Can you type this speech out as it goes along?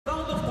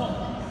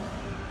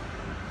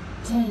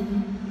10,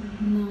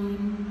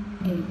 9,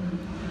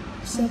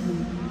 8,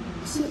 7,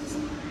 6,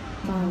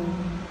 5,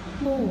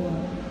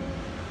 4.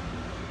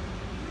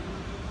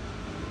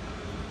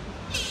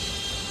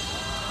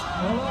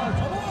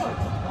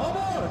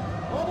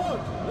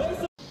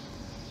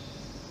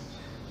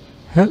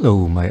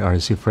 Hello, my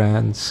RC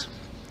friends.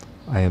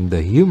 I am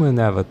the human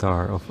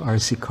avatar of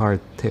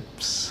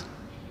rccartips.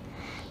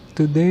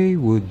 Today,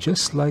 would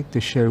just like to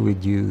share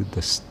with you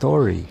the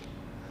story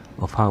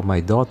of how my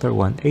daughter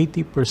won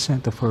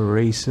 80% of her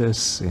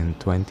races in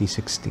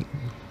 2016.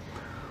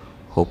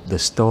 Hope the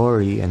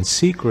story and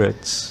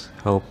secrets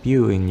help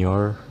you in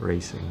your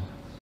racing.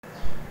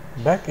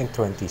 Back in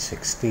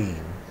 2016,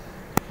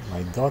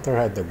 my daughter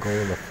had the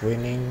goal of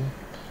winning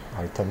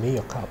our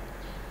Tamiya Cup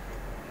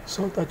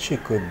so that she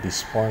could be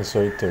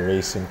sponsored to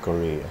race in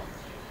Korea.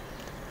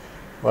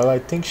 Well, I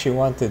think she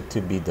wanted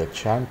to be the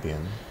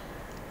champion.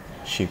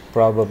 She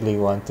probably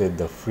wanted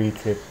the free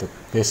trip to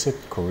visit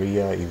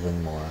Korea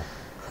even more.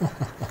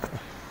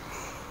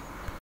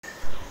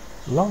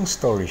 Long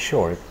story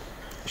short,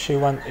 she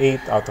won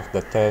 8 out of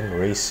the 10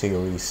 race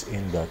series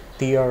in the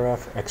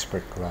TRF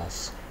expert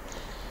class.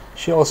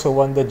 She also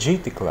won the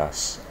GT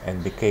class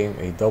and became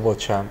a double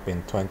champ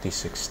in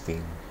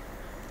 2016.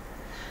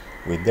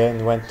 We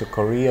then went to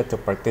Korea to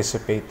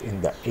participate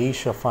in the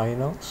Asia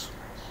finals.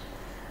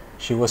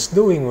 She was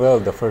doing well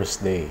the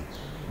first day,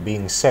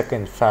 being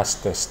second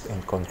fastest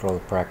in control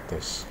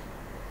practice,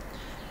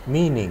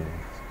 meaning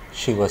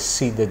she was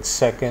seeded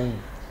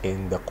second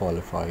in the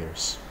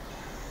qualifiers.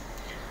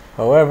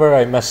 However,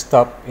 I messed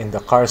up in the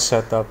car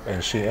setup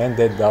and she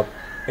ended up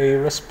a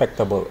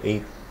respectable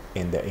 8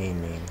 in the A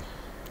main.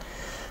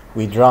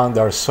 We drowned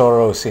our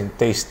sorrows in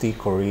tasty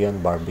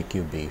Korean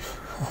barbecue beef.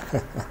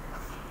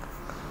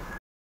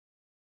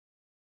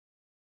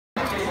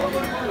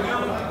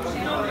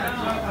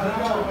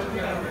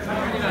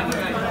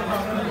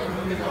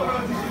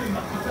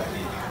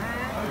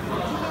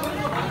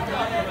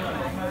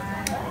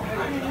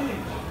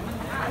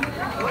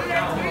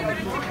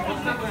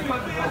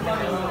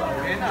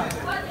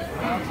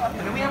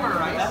 Can we have our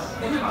rice?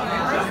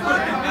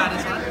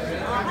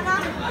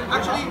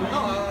 Actually, no.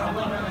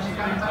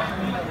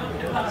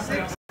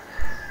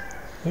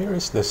 Here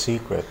is the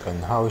secret on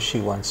how she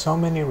won so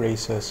many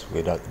races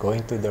without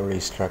going to the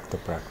racetrack to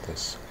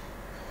practice.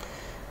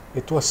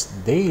 It was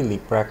daily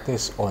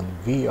practice on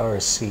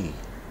VRC,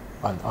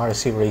 an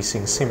RC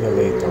racing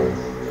simulator,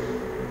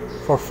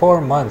 for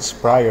 4 months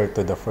prior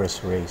to the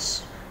first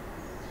race.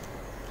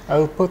 I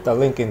will put a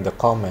link in the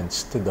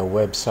comments to the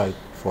website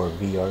for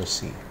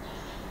VRC.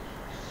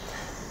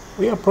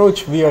 We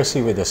approach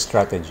VRC with a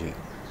strategy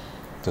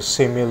to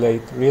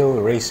simulate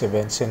real race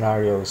event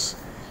scenarios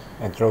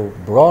and to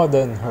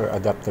broaden her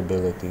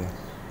adaptability,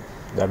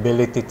 the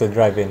ability to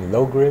drive in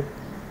low grip,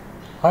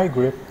 high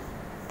grip,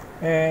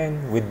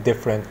 and with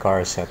different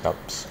car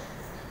setups.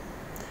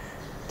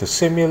 To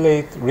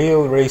simulate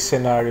real race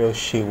scenarios,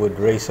 she would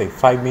race a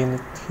 5-minute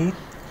heat,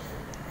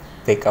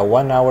 take a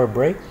 1-hour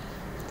break,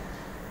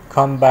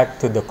 come back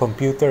to the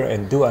computer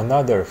and do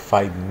another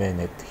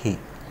 5-minute heat,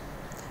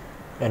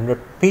 and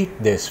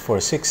repeat this for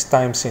 6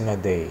 times in a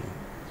day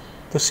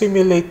to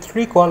simulate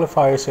 3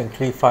 qualifiers and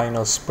 3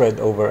 finals spread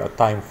over a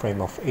time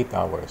frame of 8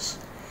 hours,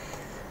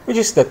 which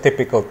is the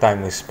typical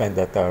time we spend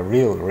at a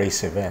real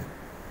race event.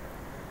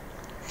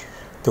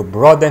 To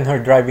broaden her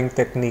driving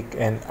technique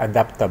and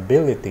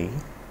adaptability,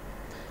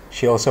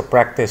 she also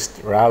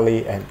practiced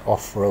rally and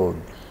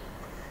off-road,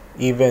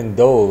 even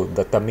though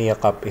the Tamiya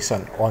Cup is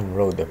an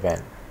on-road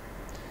event.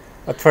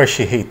 At first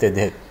she hated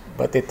it,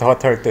 but it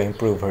taught her to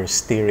improve her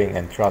steering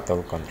and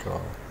throttle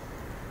control.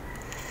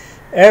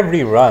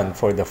 Every run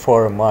for the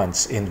 4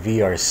 months in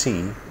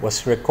VRC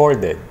was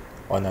recorded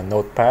on a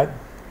notepad,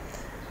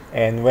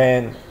 and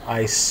when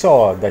I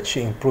saw that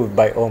she improved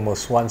by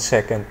almost 1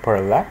 second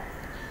per lap,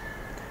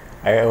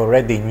 I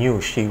already knew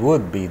she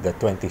would be the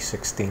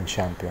 2016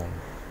 champion.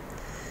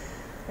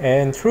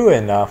 And true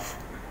enough,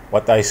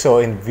 what I saw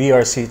in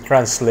VRC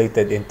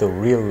translated into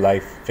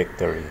real-life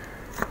victory.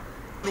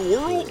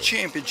 World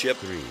Championship.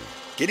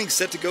 Getting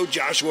set to go,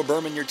 Joshua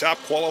Berman, your top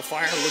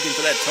qualifier, looking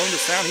for that tone to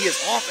sound. He is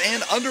off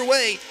and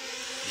underway.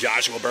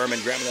 Joshua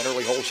Berman grabbing that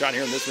early hole shot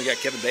here. And this one, we got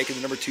Kevin Bacon,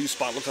 the number 2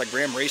 spot. Looks like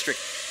Graham Raystrick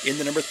in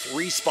the number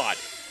 3 spot.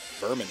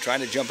 Berman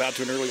trying to jump out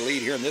to an early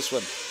lead here in this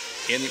one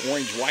in the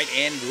orange, white,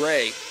 and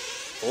gray.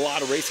 A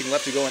lot of racing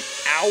left to go. An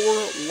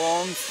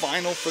hour-long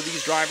final for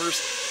these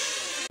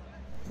drivers.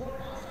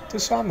 To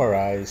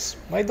summarize,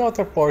 my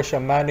daughter Portia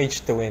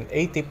managed to win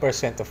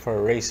 80% of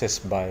her races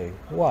by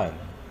 1.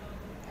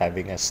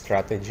 Having a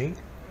strategy,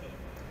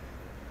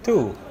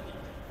 2.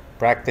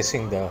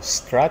 Practicing the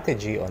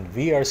strategy on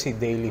VRC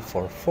daily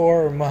for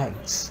 4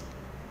 months,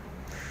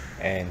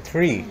 and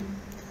 3.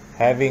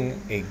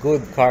 Having a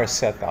good car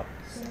setup.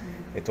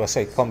 It was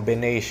a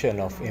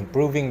combination of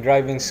improving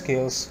driving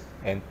skills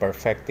and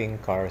perfecting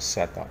car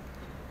setup.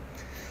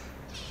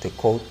 To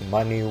quote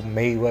Money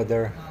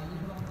Mayweather,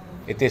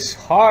 it is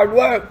hard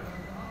work,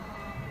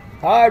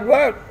 hard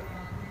work,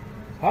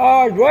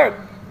 hard work,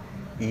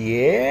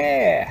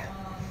 yeah,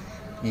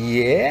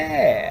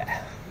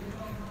 yeah.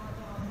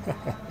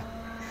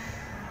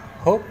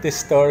 Hope this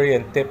story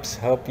and tips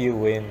help you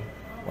win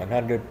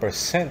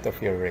 100%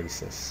 of your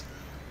races.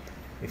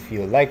 If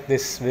you like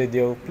this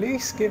video,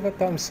 please give a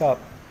thumbs up,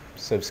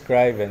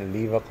 subscribe, and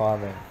leave a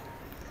comment.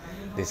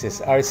 This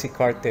is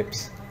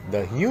rccartips,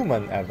 the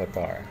human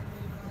avatar.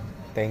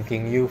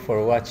 Thanking you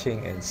for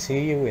watching and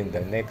see you in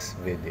the next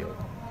video.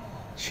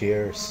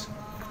 Cheers!